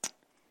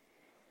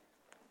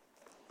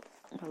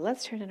Well,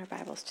 let's turn in our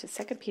Bibles to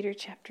 2 Peter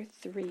chapter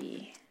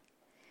 3.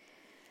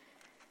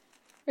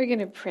 We're going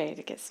to pray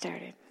to get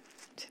started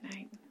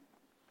tonight.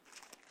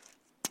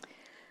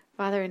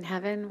 Father in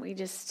heaven, we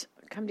just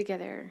come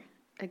together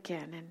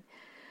again, and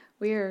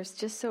we are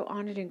just so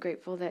honored and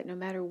grateful that no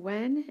matter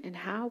when and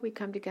how we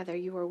come together,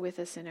 you are with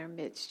us in our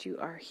midst. You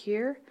are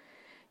here.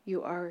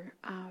 You are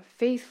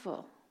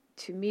faithful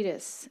to meet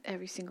us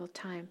every single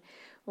time.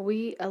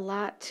 We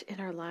allot in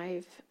our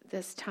life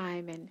this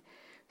time and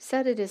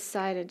set it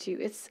aside unto you.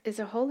 It's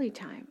a holy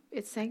time.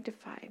 It's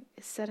sanctified.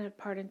 It's set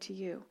apart unto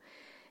you.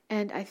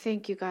 And I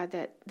thank you, God,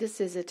 that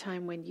this is a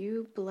time when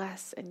you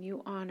bless and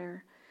you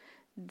honor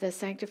the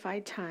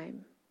sanctified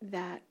time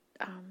that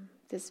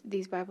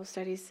these Bible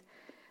studies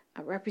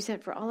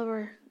represent for all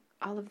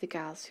of the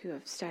gals who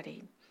have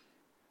studied.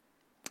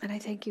 And I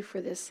thank you for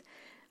this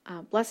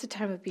blessed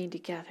time of being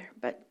together.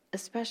 But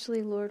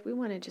especially, Lord, we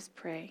want to just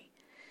pray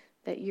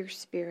that your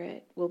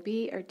Spirit will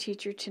be our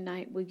teacher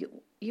tonight.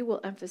 You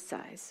will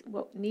emphasize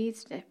what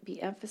needs to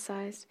be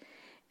emphasized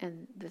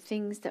and the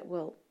things that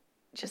will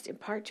just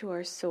impart to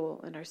our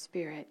soul and our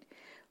spirit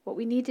what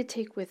we need to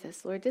take with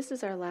us. Lord, this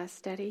is our last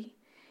study.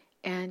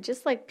 And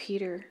just like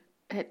Peter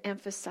had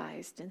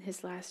emphasized in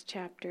his last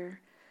chapter,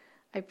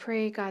 I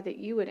pray, God, that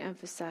you would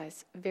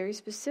emphasize very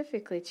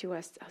specifically to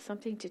us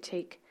something to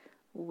take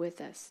with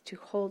us, to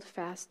hold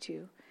fast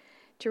to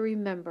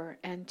remember,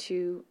 and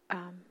to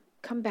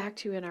come back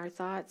to in our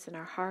thoughts and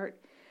our heart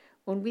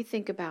when we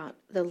think about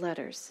the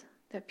letters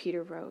that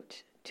Peter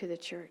wrote to the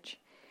church.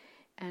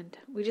 And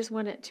we just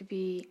want it to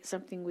be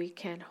something we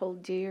can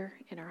hold dear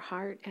in our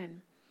heart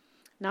and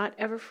not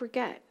ever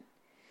forget.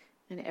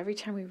 And every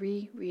time we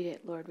reread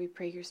it, Lord, we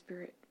pray your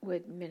Spirit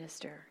would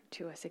minister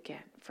to us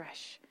again,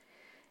 fresh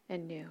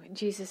and new. In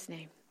Jesus'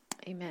 name,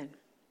 amen.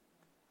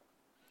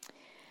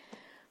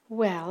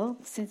 Well,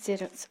 since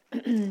it's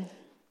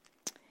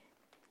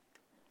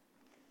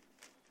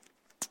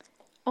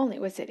only,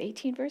 was it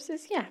 18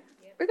 verses? Yeah.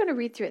 Yep. We're going to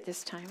read through it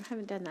this time. I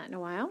haven't done that in a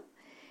while.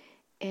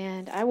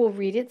 And I will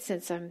read it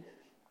since I'm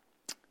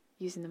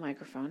using the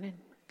microphone and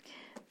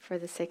for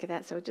the sake of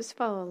that. So just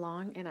follow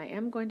along. And I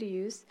am going to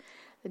use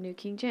the New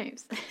King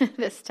James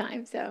this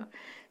time. So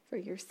for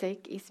your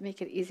sake,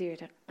 make it easier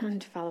to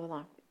follow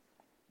along.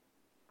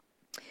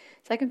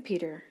 2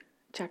 Peter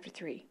chapter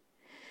 3.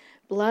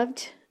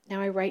 Beloved, now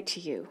I write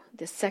to you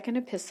the second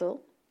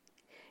epistle,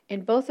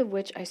 in both of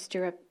which I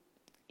stir up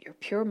your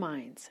pure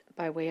minds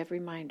by way of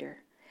reminder,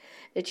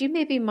 that you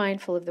may be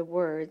mindful of the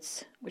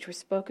words which were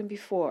spoken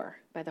before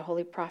by the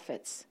holy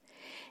prophets,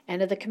 and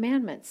of the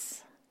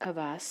commandments of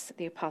us,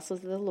 the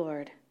apostles of the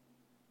Lord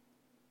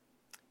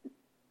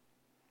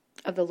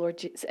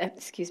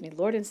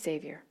and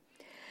Savior,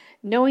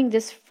 knowing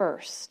this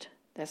first,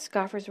 that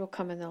scoffers will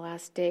come in the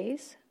last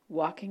days,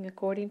 walking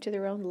according to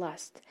their own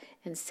lust,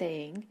 and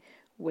saying,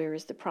 where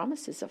is the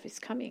promises of his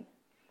coming?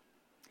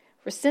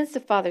 For since the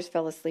fathers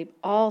fell asleep,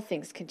 all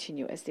things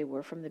continue as they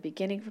were from the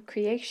beginning of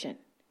creation.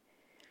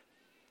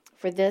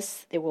 For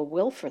this they will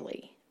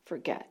willfully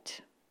forget,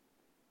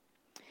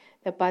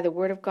 that by the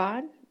word of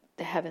God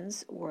the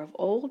heavens were of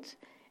old,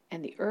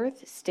 and the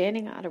earth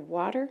standing out of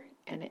water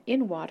and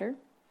in water,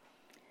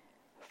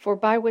 for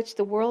by which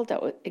the world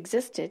that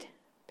existed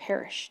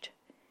perished,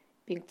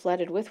 being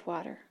flooded with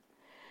water.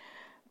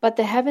 But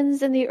the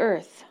heavens and the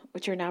earth,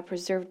 which are now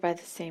preserved by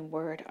the same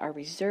word, are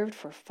reserved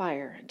for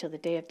fire until the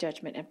day of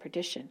judgment and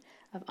perdition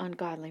of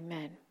ungodly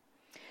men.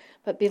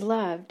 But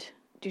beloved,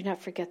 do not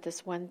forget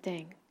this one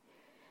thing,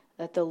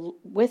 that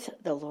with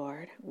the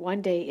Lord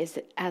 1 day is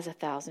as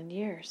 1,000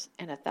 years,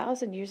 and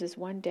 1,000 years is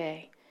 1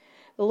 day.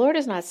 The Lord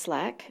is not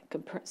slack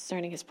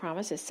concerning his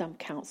promise, as some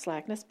count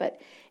slackness, but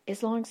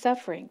is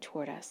long-suffering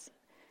toward us,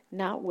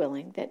 not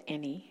willing that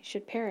any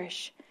should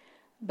perish,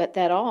 but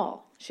that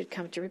all should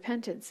come to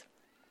repentance.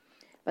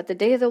 But the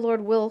day of the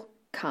Lord will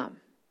come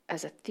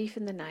as a thief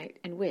in the night,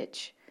 in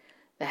which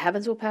the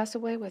heavens will pass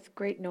away with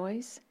great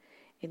noise,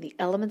 and the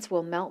elements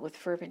will melt with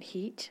fervent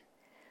heat.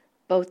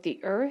 Both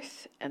the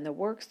earth and the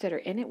works that are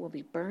in it will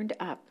be burned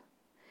up.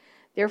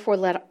 Therefore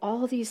let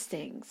all these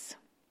things,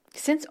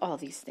 since all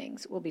these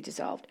things will be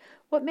dissolved,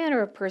 what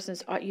manner of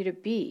persons ought you to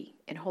be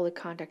in holy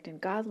conduct and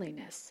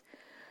godliness,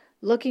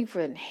 looking for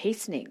and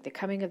hastening the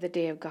coming of the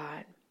day of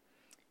God,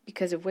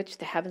 because of which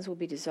the heavens will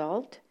be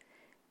dissolved,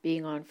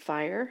 being on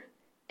fire,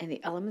 and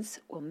the elements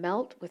will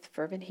melt with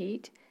fervent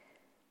heat?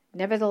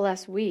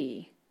 Nevertheless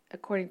we,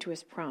 according to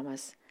his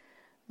promise,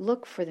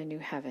 look for the new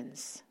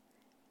heavens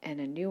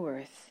and a new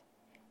earth,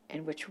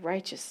 in which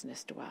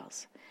righteousness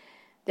dwells.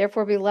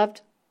 Therefore,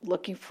 beloved,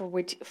 looking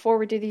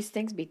forward to these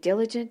things, be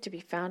diligent to be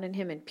found in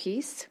him in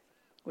peace,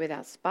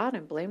 without spot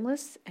and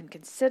blameless, and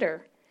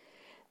consider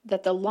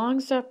that the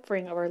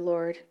long-suffering of our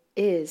Lord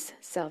is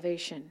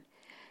salvation.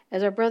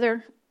 As our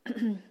brother,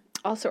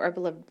 also our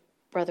beloved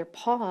brother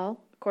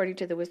Paul, according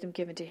to the wisdom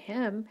given to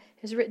him,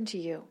 has written to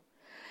you,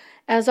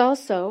 as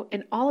also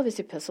in all of his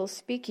epistles,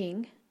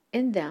 speaking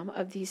in them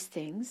of these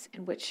things,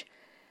 in which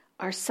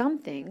are some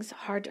things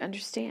hard to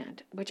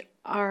understand, which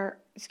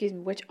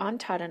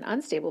untaught and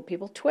unstable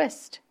people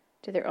twist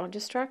to their own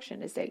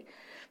destruction, as they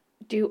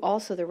do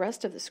also the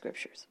rest of the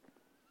scriptures.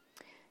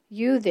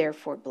 You,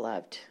 therefore,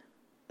 beloved,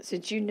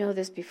 since you know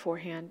this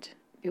beforehand,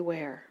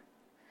 beware,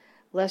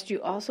 lest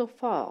you also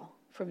fall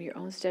from your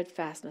own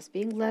steadfastness,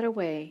 being led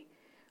away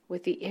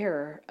with the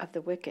error of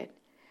the wicked,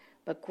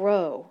 but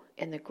grow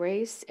in the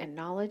grace and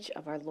knowledge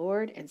of our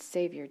Lord and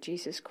Savior,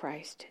 Jesus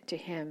Christ. To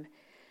him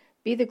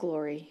be the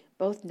glory,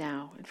 both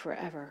now and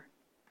forever.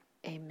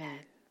 Amen.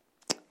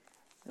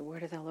 The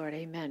word of the Lord,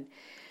 amen.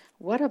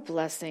 What a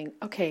blessing.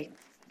 Okay,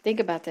 think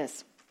about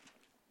this.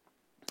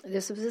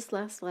 This was his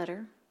last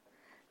letter.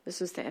 This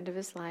was the end of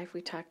his life.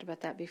 We talked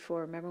about that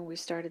before. Remember when we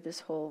started this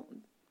whole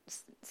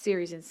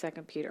series in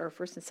 2 Peter, or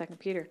 1st and 2nd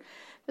Peter.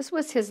 This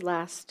was his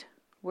last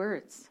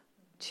words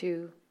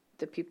to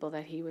the people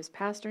that he was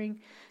pastoring,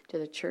 to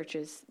the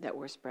churches that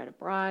were spread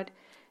abroad.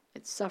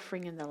 It's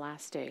suffering in the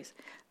last days.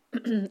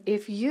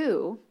 If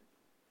you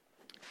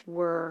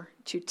were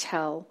to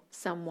tell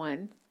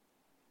someone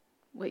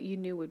what you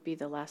knew would be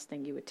the last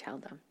thing you would tell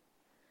them,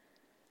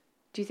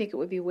 do you think it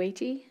would be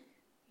weighty?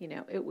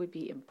 It would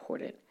be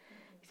important.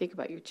 You think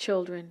about your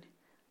children.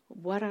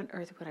 What on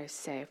earth would I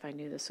say if I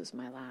knew this was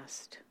my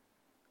last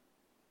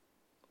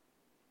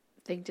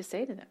thing to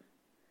say to them?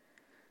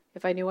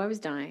 If I knew I was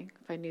dying,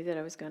 if I knew that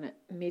I was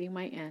meeting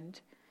my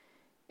end,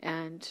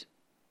 and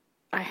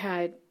I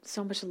had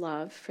so much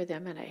love for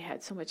them, and I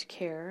had so much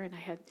care, and I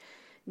had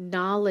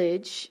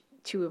knowledge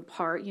to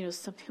impart,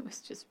 something that was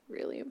just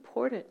really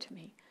important to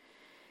me.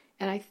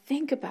 And I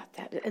think about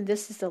that, and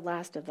this is the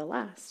last of the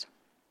last.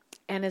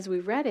 And as we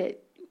read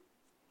it,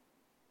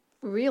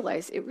 we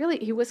realized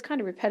he was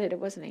kind of repetitive,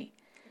 wasn't he?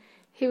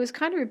 He was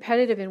kind of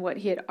repetitive in what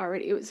he had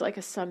already, it was like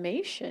a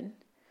summation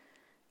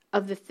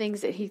of the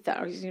things that he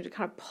thought he was going to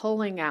kind of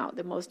pulling out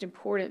the most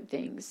important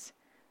things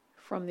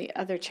from the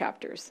other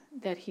chapters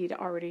that he'd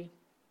already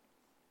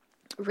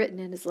written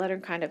in his letter,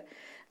 kind of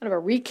a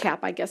recap,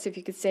 I guess, if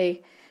you could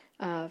say,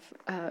 of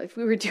if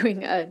we were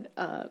doing any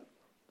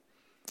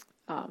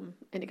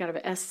kind of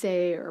an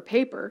essay or a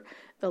paper,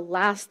 the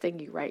last thing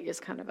you write is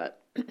kind of a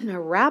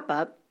wrap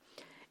up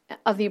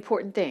of the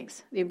important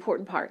things, the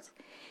important parts.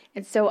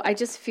 And so I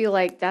just feel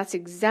like that's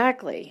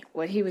exactly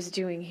what he was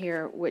doing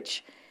here,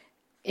 which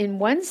in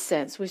one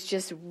sense was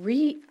just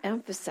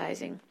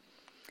re-emphasizing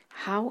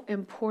how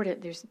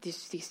important there's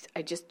these.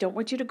 I just don't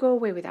want you to go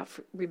away without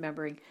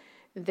remembering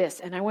this.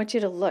 And I want you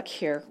to look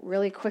here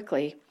really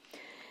quickly.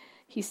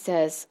 He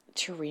says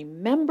to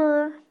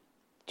remember,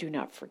 do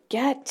not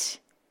forget,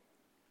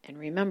 and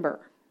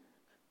remember.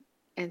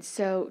 And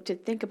so to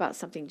think about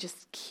something,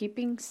 just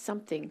keeping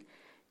something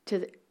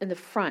in the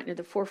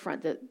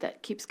forefront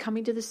that keeps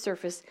coming to the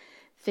surface,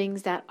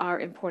 things that are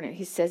important.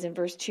 He says in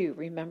verse 2,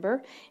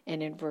 remember,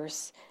 and in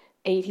verse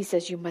 8 he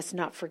says you must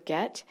not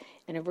forget,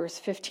 and in verse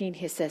 15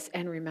 he says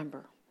and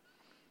remember.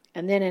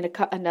 And then in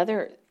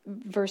another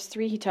verse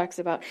 3 he talks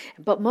about,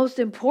 but most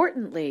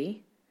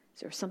importantly,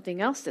 there's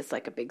something else that's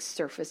like a big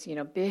surface,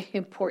 big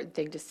important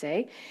thing to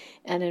say.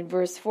 And in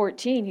verse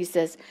 14 he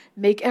says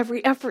make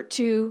every effort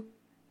to,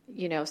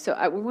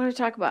 so we want to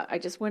talk about, I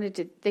just wanted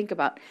to think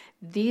about,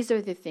 these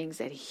are the things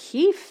that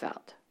he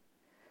felt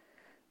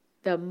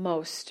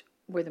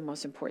were the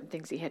most important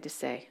things he had to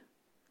say.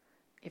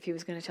 If he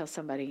was going to tell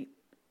somebody,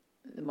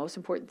 the most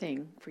important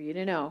thing for you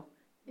to know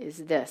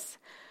is this.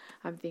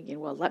 I'm thinking,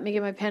 well, let me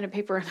get my pen and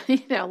paper,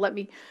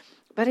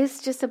 but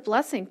it's just a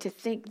blessing to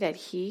think that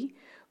he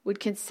would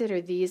consider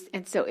these.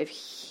 And so if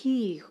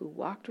he who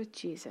walked with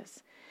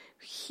Jesus,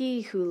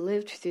 he who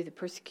lived through the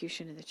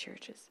persecution of the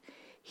churches,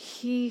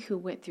 he who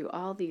went through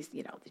all these,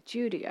 the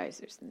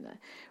Judaizers and the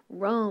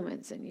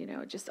Romans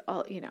and, just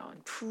all, in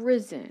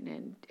prison,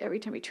 and every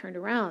time he turned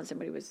around,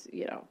 somebody was,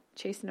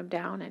 chasing him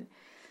down and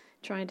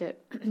trying to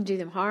do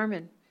them harm.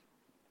 And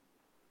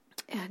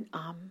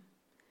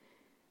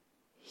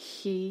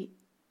he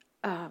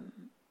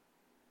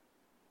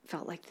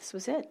felt like this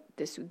was it.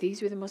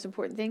 These were the most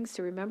important things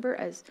to remember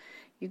as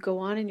you go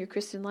on in your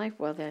Christian life.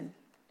 Well, then,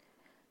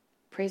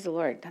 praise the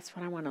Lord. That's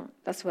what I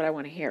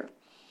want to hear.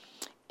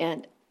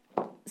 And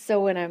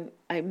so when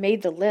I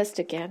made the list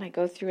again, I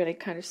go through and I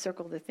kind of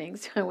circle the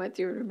things. I went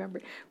through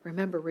and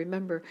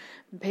remember,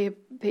 pay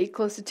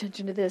close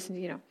attention to this,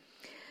 and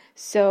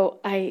So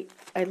I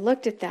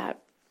looked at that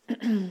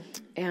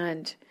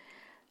and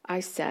I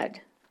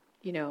said,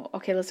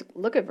 okay, let's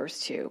look at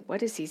verse 2. What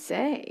does he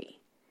say?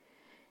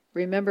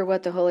 Remember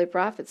what the holy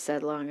prophet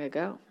said long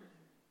ago.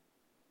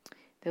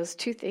 Those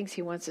two things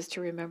he wants us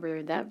to remember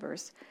in that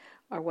verse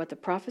are what the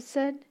prophet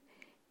said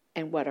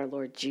and what our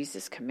Lord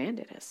Jesus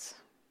commanded us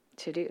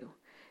to do.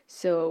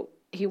 So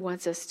he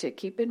wants us to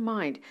keep in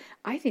mind.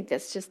 I think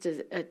that's just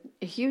a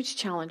huge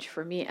challenge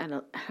for me,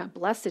 and a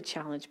blessed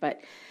challenge,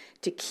 but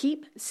to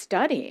keep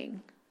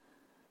studying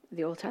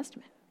the Old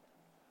Testament.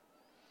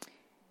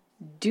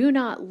 Do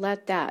not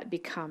let that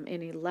become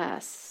any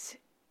less.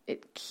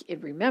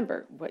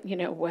 Remember what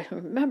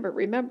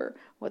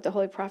the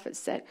holy prophets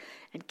said,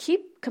 and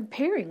keep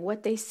comparing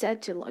what they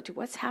said to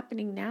what's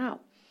happening now,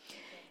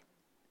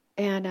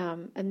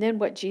 and then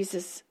what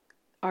Jesus,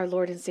 our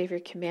Lord and Savior,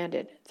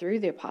 commanded through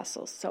the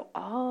apostles. So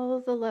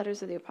all the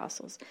letters of the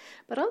apostles,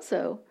 but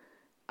also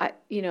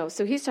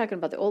so he's talking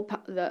about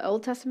the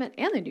Old Testament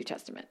and the New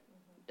Testament.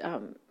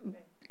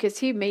 Because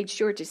he made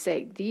sure to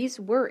say these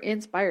were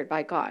inspired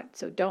by God.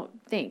 So don't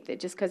think that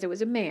just because it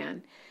was a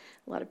man,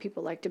 a lot of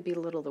people like to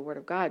belittle the word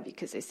of God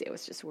because they say it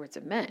was just words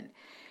of men.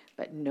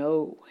 But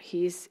no,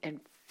 he's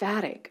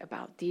emphatic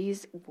about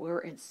these were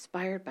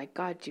inspired by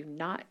God. Do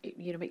not,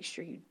 make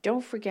sure you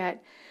don't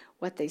forget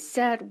what they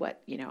said,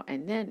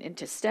 and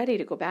to study,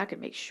 to go back and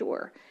make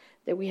sure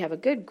that we have a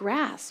good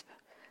grasp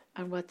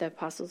on what the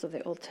apostles of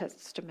the Old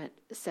Testament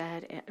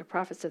said, and the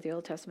prophets of the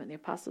Old Testament and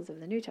the apostles of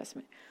the New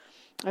Testament.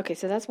 Okay,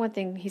 so that's one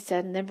thing he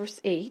said. And then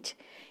verse 8,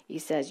 he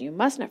says, you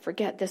must not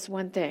forget this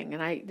one thing.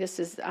 And this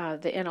is the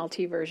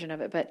NLT version of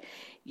it, but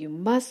you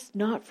must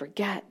not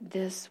forget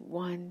this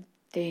one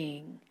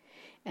thing.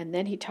 And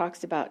then he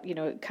talks about,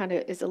 it kind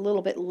of is a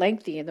little bit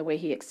lengthy in the way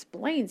he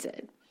explains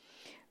it.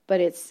 But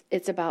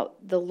it's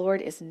about the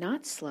Lord is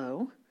not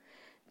slow.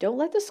 Don't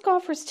let the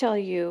scoffers tell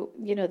you,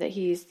 that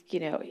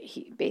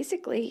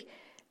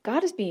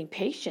God is being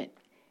patient.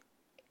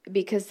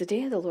 Because the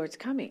day of the Lord's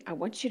coming. I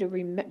want you to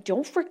remember,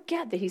 don't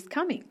forget that he's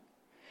coming.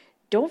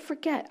 Don't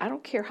forget. I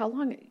don't care how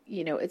long,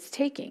 it's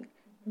taking.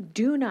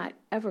 Do not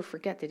ever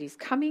forget that he's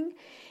coming,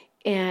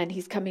 and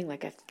he's coming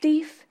like a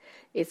thief.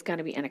 It's going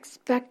to be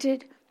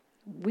unexpected.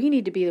 We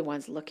need to be the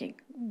ones looking.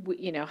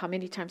 How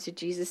many times did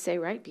Jesus say,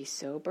 right? Be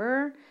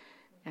sober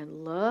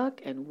and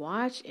look and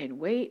watch and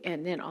wait.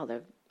 And then all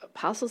the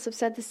apostles have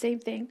said the same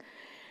thing.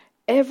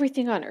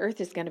 Everything on earth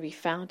is going to be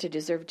found to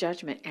deserve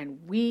judgment, and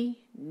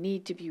we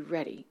need to be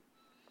ready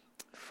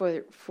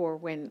for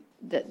when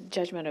the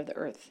judgment of the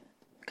earth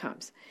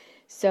comes.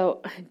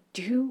 So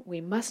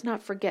we must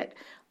not forget.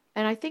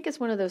 And I think it's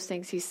one of those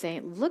things he's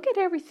saying, look at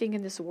everything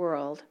in this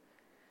world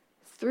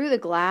through the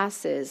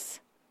glasses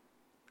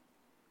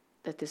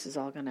that this is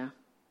all going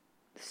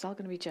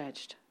to be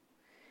judged.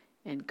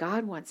 And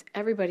God wants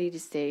everybody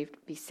to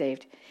be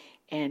saved.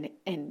 And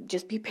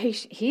just be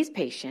patient. He's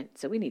patient,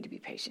 so we need to be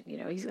patient.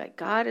 He's like,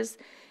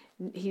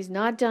 he's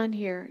not done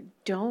here.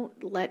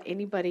 Don't let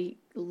anybody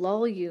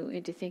lull you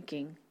into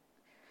thinking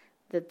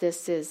that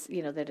this is,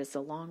 that it's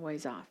a long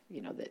ways off.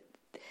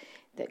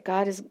 That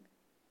God is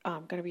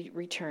going to be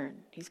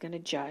returned. He's going to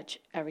judge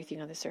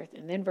everything on this earth.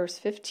 And then verse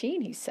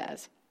 15, he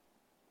says,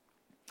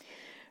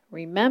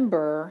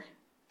 remember,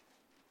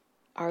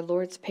 our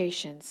Lord's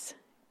patience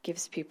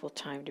gives people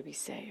time to be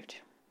saved.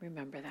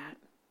 Remember that.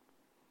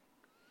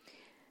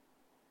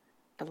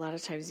 A lot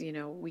of times,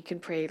 we can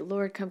pray,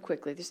 Lord, come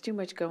quickly. There's too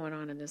much going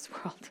on in this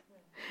world.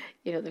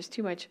 There's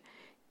too much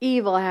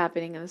evil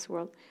happening in this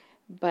world.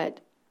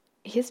 But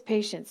his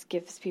patience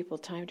gives people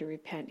time to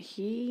repent.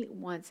 He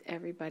wants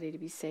everybody to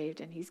be saved,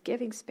 and he's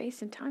giving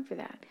space and time for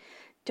that.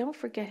 Don't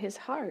forget his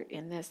heart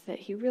in this, that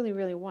he really,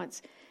 really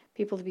wants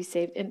people to be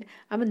saved. And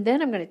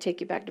then I'm going to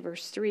take you back to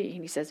verse 3.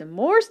 And he says, and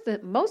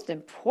most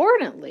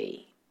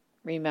importantly,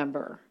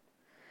 remember.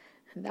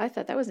 And I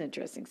thought that was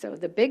interesting. So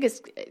the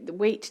biggest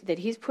weight that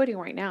he's putting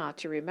right now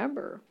to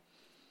remember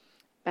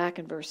back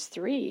in verse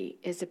 3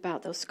 is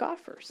about those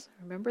scoffers.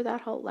 Remember that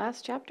whole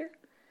last chapter?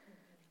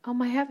 Oh,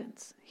 my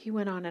heavens. He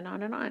went on and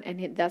on and on.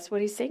 And that's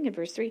what he's saying in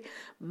verse 3.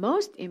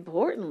 Most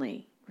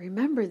importantly,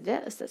 remember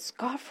this, that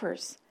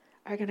scoffers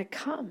are going to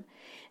come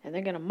and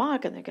they're going to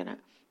mock and they're going to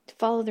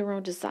follow their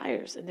own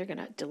desires. And they're going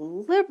to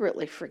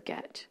deliberately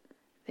forget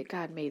that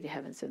God made the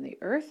heavens and the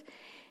earth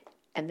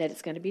and that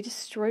it's going to be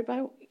destroyed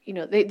by,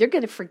 they're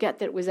going to forget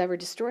that it was ever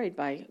destroyed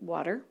by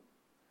water.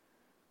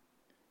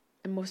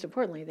 And most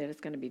importantly, that it's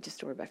going to be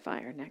destroyed by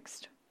fire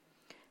next.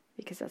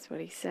 Because that's what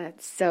he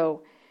said.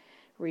 So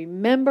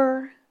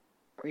remember.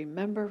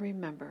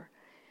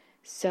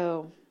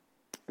 So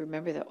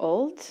remember the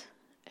old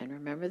and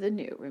remember the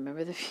new.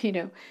 Remember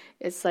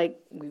it's like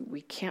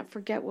we can't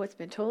forget what's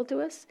been told to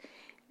us.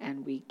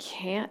 And we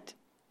can't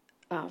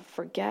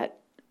forget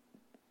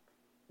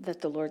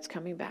that the Lord's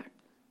coming back.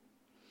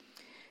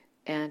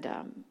 And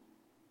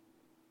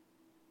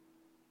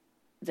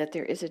that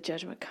there is a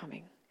judgment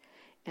coming.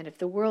 And if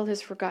the world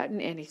has forgotten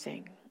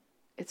anything,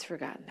 it's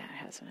forgotten that,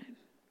 hasn't it?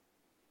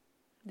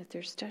 That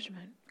there's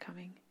judgment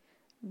coming.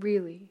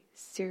 Really,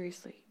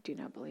 seriously, do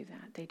not believe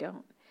that. They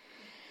don't.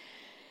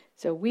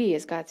 So we,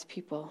 as God's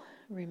people,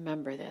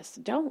 remember this.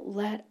 Don't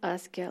let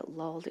us get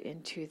lulled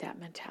into that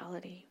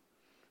mentality.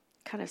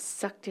 Kind of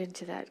sucked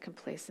into that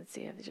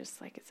complacency of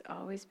just like it's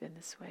always been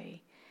this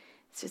way.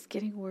 It's just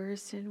getting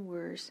worse and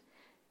worse.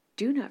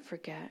 Do not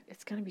forget,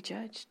 it's going to be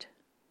judged.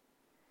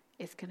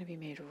 It's going to be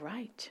made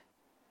right.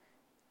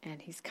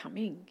 And he's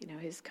coming,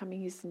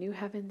 his new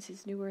heavens,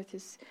 his new earth,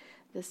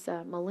 this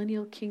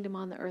millennial kingdom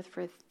on the earth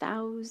for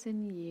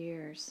 1,000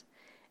 years.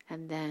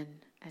 And then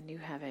a new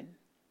heaven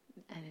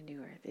and a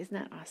new earth. Isn't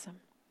that awesome?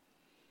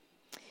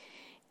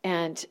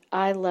 And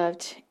I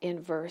loved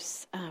in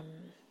verse, I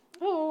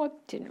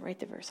didn't write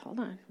the verse. Hold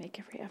on. Make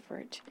every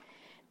effort.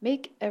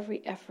 Make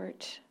every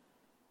effort.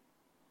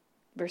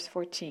 Verse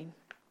 14.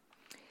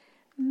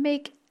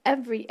 Make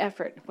every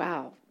effort.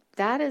 Wow.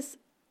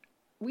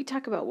 We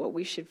talk about what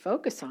we should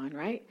focus on,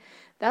 right?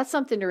 That's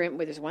something to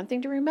remember. There's one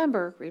thing to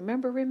remember.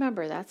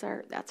 Remember. That's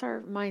our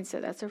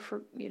mindset. That's our,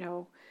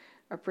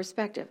 or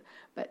perspective.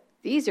 But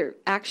these are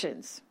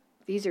actions.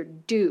 These are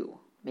do.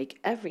 Make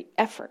every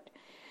effort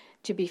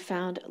to be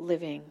found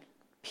living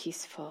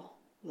peaceful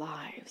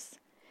lives,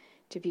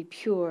 to be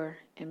pure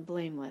and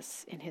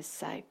blameless in his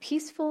sight.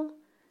 Peaceful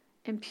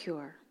and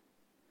pure.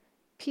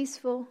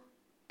 Peaceful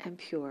and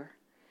pure.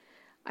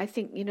 I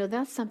think,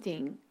 that's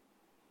something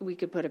we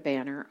could put a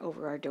banner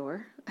over our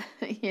door,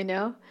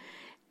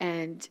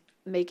 and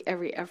make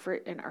every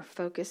effort and our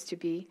focus to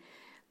be,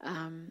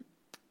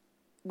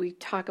 we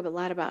talk a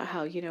lot about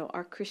how,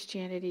 our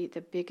Christianity,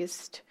 the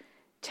biggest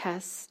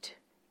test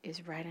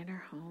is right in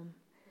our home.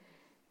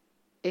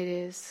 It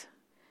is.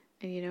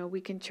 And, we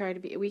can try to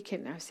be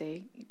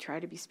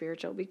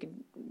spiritual. We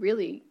can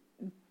really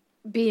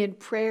be in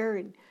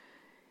prayer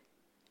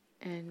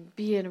and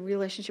be in a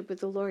relationship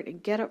with the Lord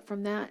and get up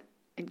from that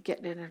and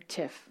get in a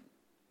tiff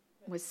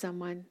with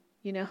someone,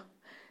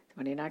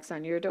 when he knocks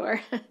on your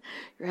door,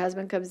 your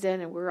husband comes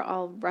in and we're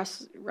all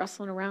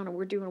rustling around and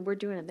we're doing what we're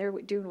doing and they're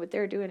doing what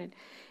they're doing. And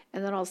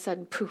then all of a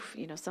sudden, poof,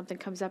 something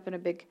comes up in a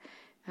big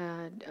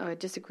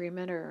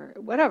disagreement or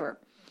whatever.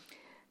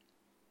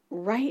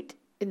 Right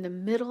in the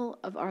middle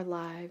of our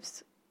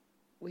lives,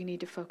 we need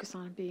to focus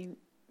on being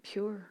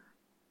pure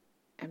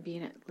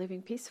and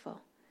living peaceful.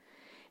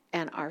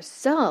 And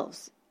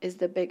ourselves is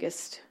the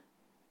biggest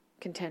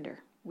contender.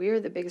 We're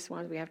the biggest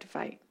ones we have to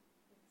fight.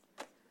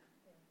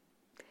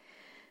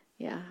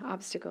 Yeah,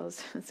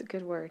 obstacles, that's a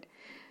good word.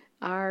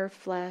 Our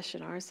flesh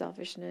and our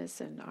selfishness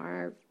and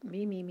our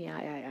me,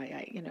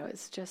 I,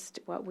 it's just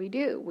what we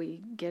do.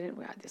 We get it,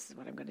 well, this is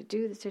what I'm going to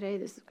do today,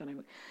 this is going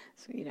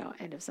to,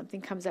 and if something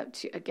comes up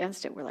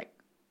against it, we're like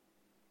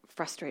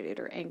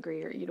frustrated or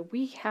angry, or,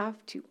 we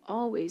have to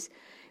always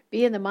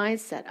be in the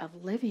mindset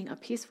of living a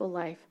peaceful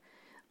life,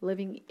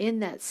 living in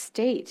that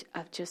state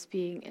of just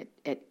being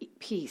at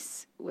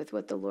peace with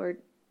what the Lord,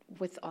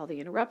 with all the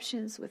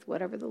interruptions, with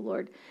whatever the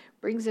Lord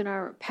brings in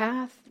our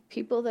path,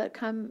 people that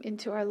come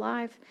into our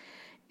life,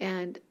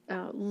 and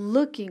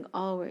looking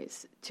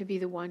always to be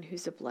the one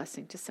who's a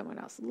blessing to someone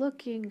else,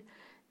 looking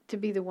to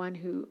be the one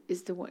who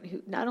is the one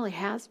who not only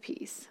has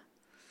peace,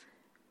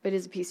 but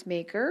is a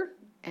peacemaker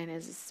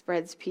and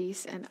spreads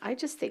peace. And I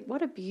just think,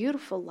 what a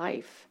beautiful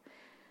life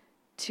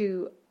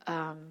to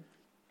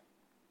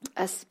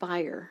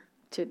aspire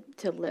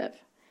to live.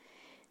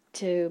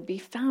 To be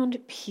found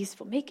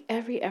peaceful. Make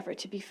every effort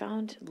to be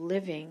found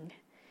living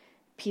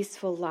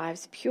peaceful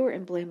lives, pure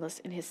and blameless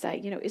in his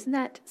sight. Isn't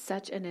that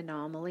such an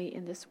anomaly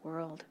in this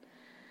world?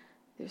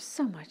 There's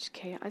so much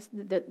chaos.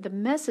 The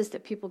messes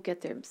that people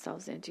get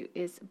themselves into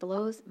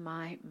blows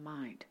my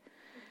mind.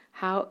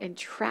 How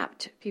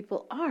entrapped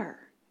people are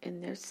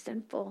in their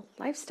sinful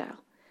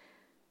lifestyle.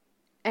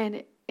 And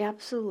it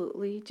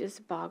absolutely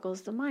just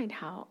boggles the mind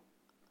how.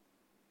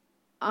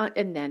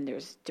 And then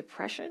there's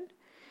depression.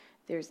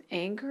 There's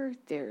anger,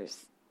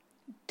 there's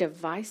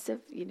divisive,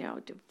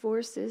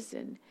 divorces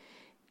and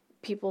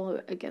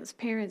people against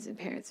parents and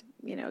parents,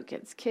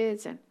 against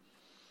kids. And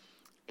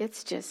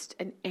it's just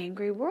an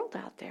angry world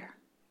out there.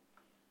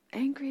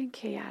 Angry and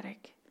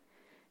chaotic.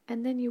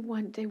 And then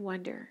they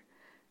wonder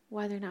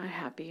why they're not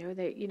happy, or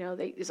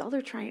is all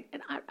they're trying.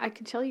 And I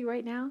can tell you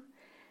right now,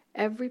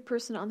 every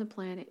person on the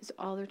planet is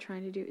all they're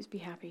trying to do is be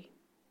happy.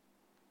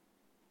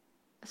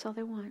 That's all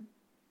they want.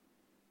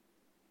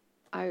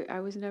 I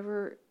was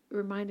never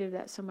reminded of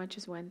that so much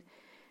as when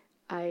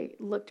I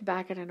looked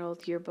back at an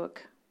old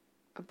yearbook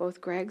of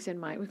both Greg's and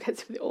mine. We've got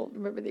some of the old,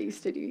 remember they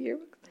used to do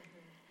yearbooks?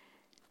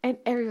 And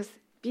everyone was,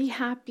 be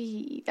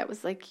happy. That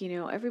was like,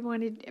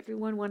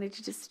 everyone wanted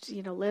to just,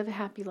 live a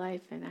happy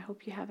life, and I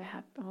hope you're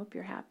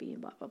happy,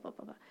 and blah, blah, blah,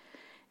 blah, blah.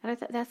 And I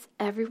thought that's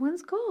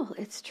everyone's goal.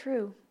 It's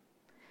true.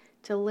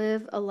 To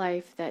live a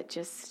life that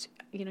just,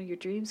 your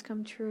dreams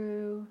come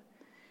true.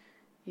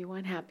 You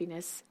want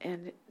happiness.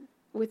 And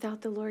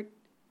without the Lord,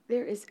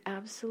 there is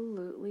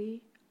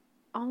absolutely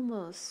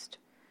almost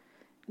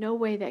no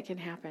way that can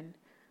happen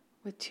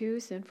with two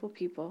sinful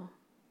people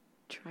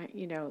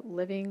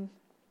living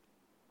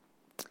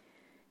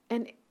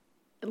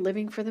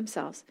for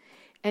themselves.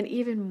 And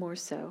even more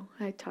so,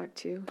 I talked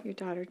to your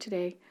daughter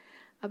today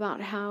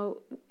about how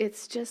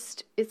it's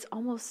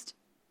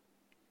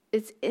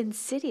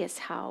insidious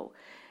how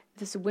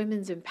this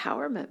women's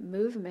empowerment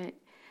movement,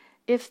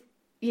 if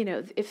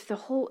the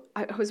whole,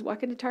 I was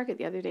walking to Target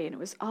the other day and it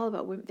was all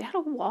about women. They had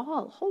a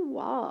whole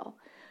wall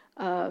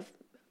of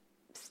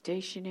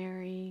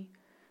stationery,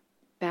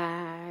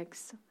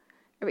 bags.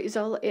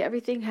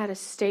 Everything had a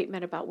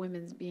statement about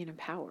women's being in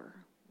power,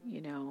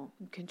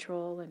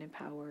 control and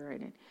empower.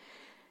 And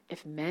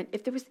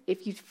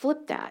if you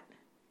flipped that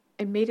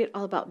and made it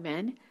all about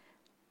men,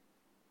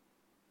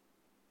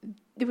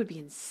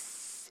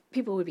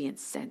 people would be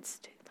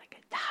incensed. Like,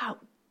 how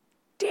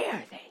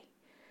dare they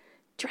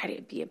try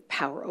to be in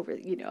power over,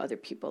 other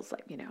people's,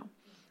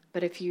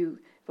 But if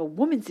a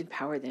woman's in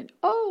power, then,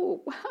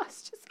 oh, wow,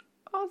 it's just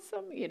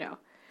awesome,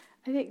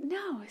 I think,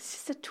 no, it's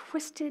just a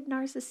twisted,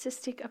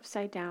 narcissistic,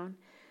 upside down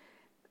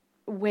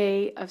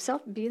way of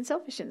being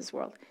selfish in this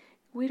world.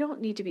 We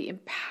don't need to be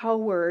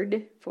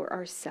empowered for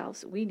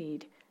ourselves. We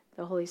need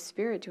the Holy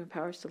Spirit to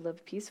empower us to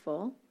live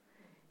peaceful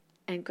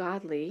and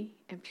godly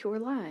and pure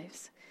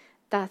lives.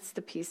 That's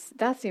the peace.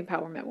 That's the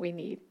empowerment we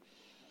need.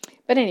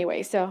 But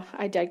anyway, so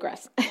I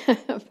digress.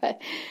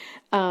 But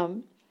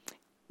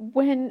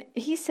when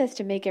he says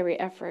to make every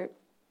effort,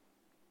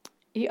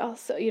 he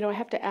also, I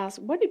have to ask,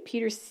 what did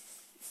Peter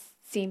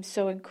seem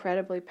so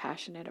incredibly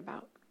passionate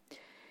about?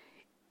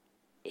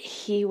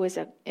 He was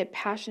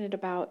passionate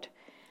about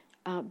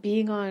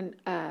being on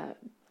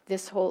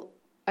this whole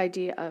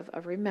idea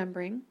of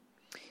remembering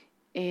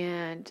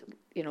and,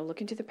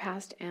 look into the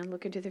past and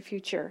look into the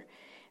future.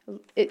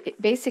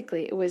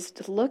 Basically, it was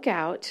to look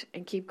out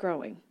and keep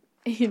growing.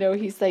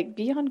 He's like,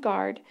 be on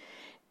guard.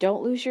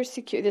 Don't lose your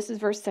security. This is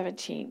verse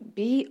 17.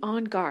 Be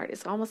on guard.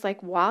 It's almost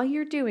like while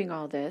you're doing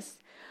all this,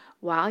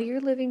 while you're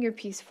living your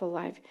peaceful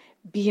life,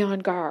 be on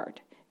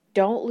guard.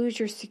 Don't lose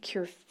your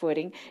secure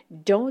footing.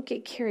 Don't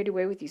get carried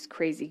away with these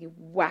crazy,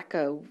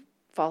 wacko,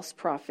 false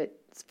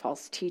prophets,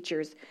 false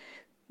teachers,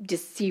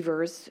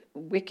 deceivers,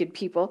 wicked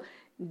people.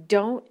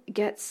 Don't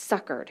get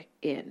suckered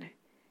in,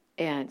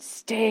 and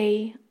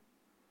stay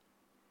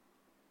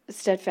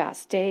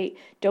steadfast.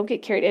 Don't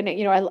get carried. And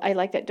I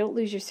like that. Don't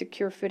lose your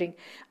secure footing.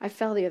 I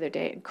fell the other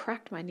day and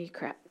cracked my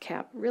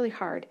kneecap really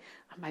hard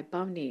on my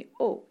bum knee.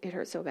 Oh, it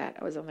hurt so bad.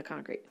 I was on the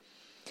concrete,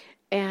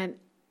 and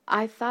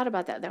I thought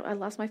about that I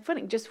lost my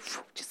footing just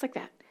like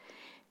that.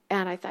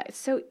 And I thought, it's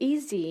so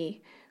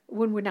easy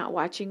when we're not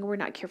watching, we're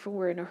not careful,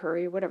 we're in a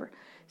hurry or whatever.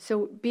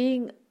 So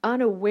being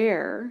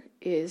unaware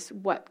is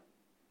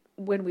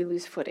when we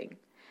lose footing.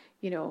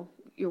 You're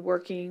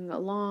working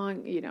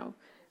along, you're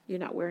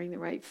not wearing the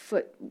right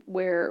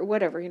footwear or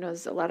whatever.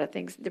 There's a lot of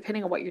things,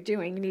 depending on what you're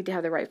doing, you need to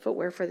have the right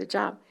footwear for the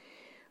job.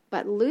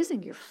 But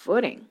losing your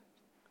footing,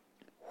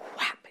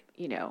 whap,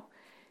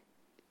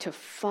 to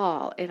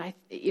fall. And I,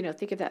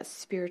 think of that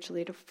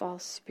spiritually, to fall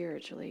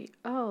spiritually.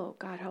 Oh,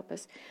 God help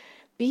us.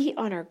 Be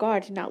on our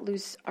guard to not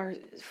lose our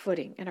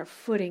footing. And our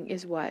footing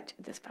is what?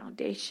 This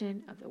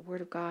foundation of the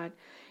Word of God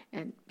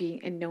and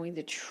knowing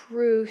the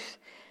truth.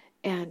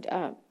 And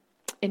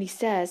he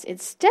says,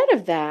 instead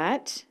of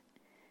that,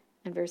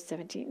 in verse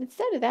 17,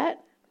 instead of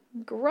that,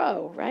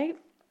 grow, right?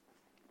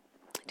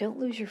 Don't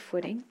lose your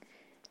footing.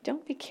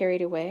 Don't be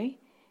carried away.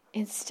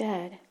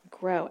 Instead,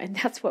 grow. And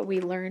that's what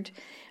we learned,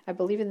 I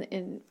believe,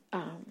 in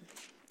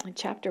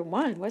chapter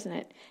 1, wasn't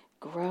it?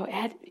 Grow,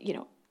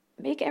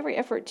 make every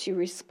effort to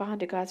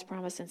respond to God's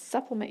promise and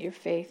supplement your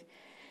faith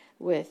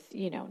with,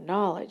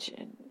 knowledge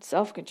and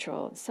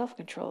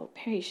self-control,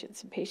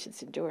 patience,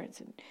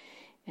 endurance,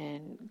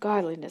 and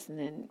godliness, and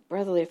then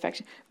brotherly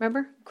affection.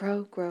 Remember?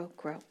 Grow, grow,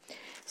 grow.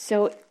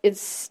 So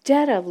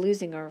instead of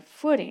losing our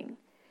footing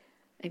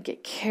and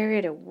get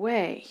carried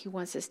away, he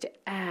wants us to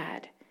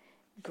add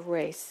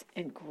grace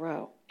and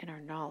grow in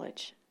our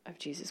knowledge of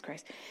Jesus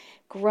Christ.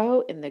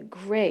 Grow in the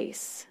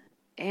grace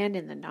and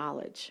in the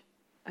knowledge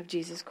of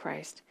Jesus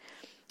Christ.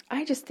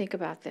 I just think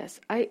about this.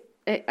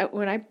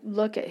 When I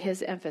look at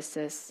his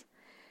emphasis,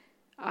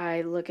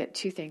 I look at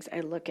two things. I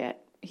look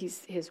at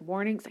his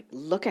warnings, like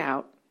look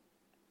out,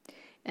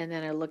 and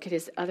then I look at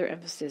his other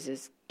emphasis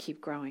is keep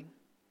growing.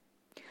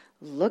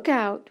 Look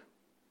out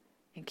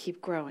and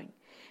keep growing.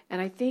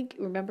 And I think,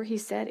 remember he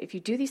said, if you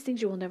do these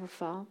things, you will never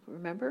fall.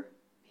 Remember?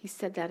 He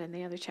said that in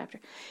the other chapter.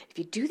 If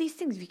you do these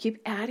things, if you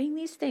keep adding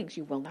these things,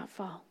 you will not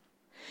fall.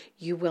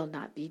 You will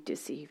not be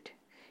deceived.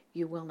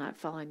 You will not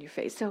fall on your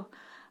face. So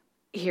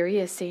here he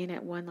is saying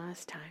it one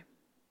last time.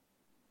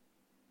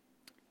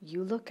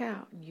 You look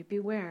out and you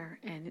beware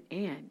and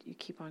you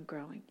keep on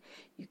growing.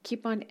 You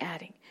keep on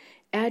adding.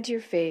 Add to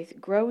your faith,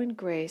 grow in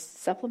grace,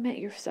 supplement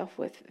yourself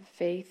with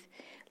faith,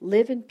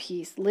 live in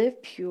peace,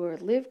 live pure,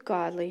 live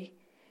godly,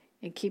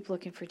 and keep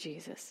looking for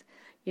Jesus.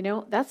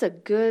 That's a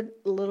good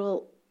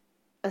little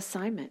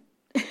assignment.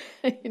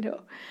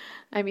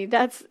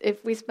 That's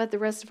if we spent the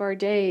rest of our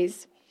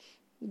days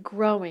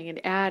growing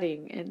and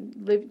adding and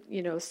live,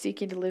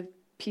 seeking to live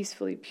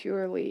peacefully,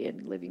 purely,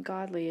 and living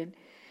godly and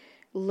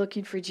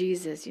looking for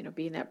Jesus,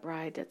 being that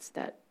bride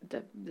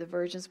the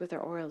virgins with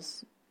their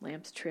oils,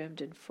 lamps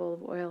trimmed and full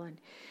of oil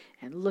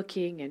and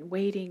looking and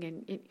waiting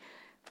and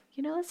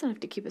that's enough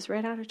to keep us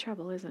right out of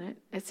trouble, isn't it?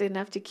 It's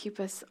enough to keep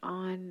us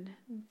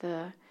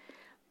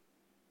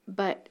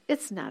but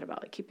it's not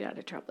about keeping out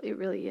of trouble. It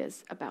really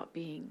is about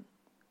being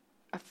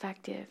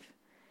effective,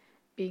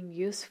 being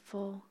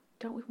useful.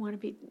 Don't we want to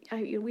be,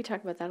 we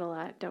talk about that a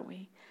lot, don't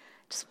we?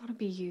 Just want to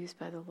be used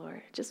by the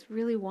Lord. Just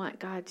really want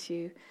God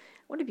I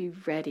want to be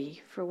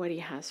ready for what he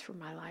has for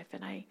my life.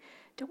 And I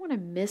don't want to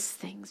miss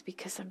things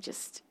because I'm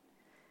just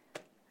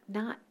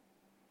not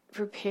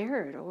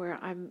prepared, or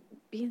I'm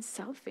being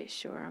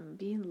selfish, or I'm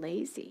being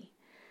lazy.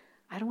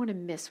 I don't want to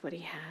miss what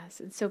he has.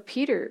 And so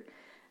Peter,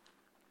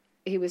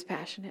 he was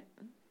passionate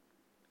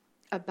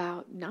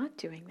about not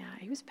doing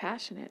that. He was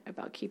passionate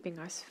about keeping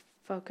us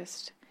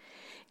focused.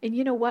 And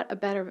you know what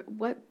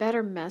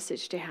better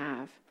message to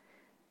have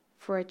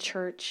for a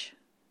church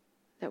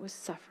that was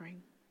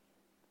suffering.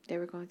 They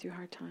were going through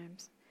hard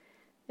times.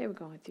 They were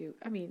going through,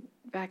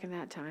 back in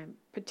that time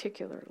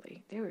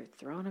particularly, they were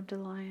throwing them to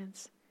the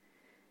lions.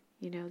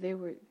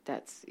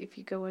 If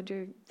you go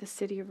under the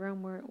city of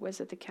Rome, where it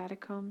was at the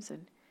catacombs,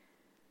 and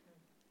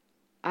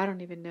I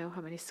don't even know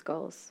how many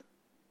skulls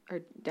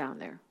are down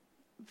there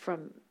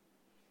from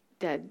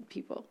dead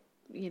people,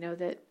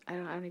 that I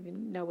don't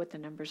even know what the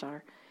numbers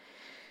are.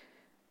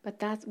 But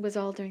that was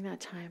all during that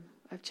time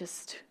of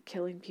just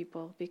killing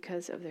people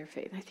because of their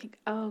faith. I think,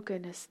 oh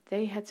goodness,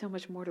 they had so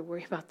much more to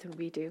worry about than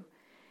we do.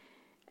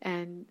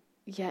 And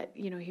yet,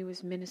 he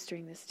was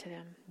ministering this to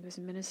them. He was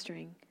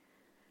ministering,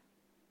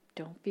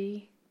 don't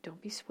be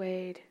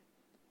swayed.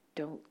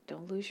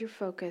 Don't lose your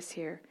focus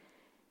here.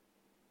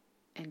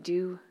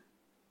 And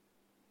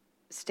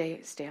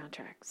stay on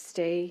track.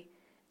 Stay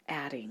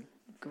adding,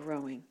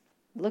 growing.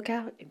 Look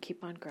out and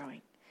keep on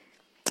growing.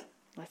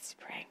 Let's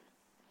pray.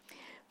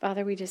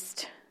 Father, we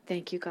just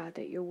thank you, God,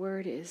 that your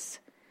word is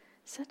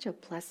such a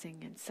blessing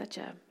and such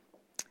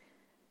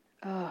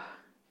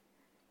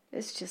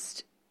it's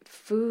just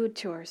food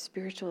to our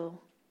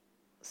spiritual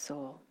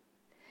soul.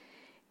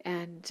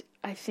 And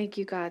I thank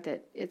you, God,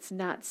 that it's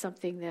not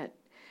something that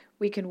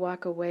we can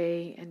walk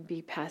away and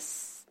be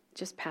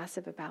just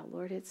passive about,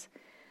 Lord.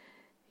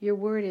 Your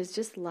word is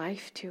just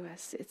life to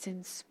us. It's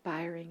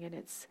inspiring, and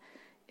it's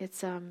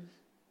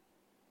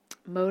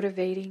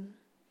motivating,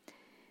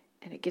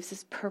 and it gives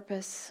us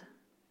purpose.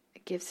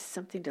 It gives us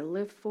something to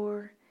live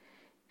for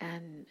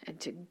and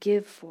to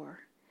give for.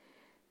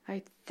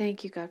 I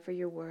thank you, God, for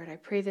your word. I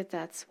pray that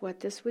that's what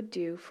this would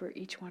do for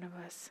each one of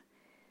us.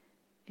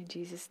 In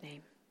Jesus'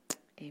 name,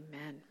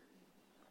 amen.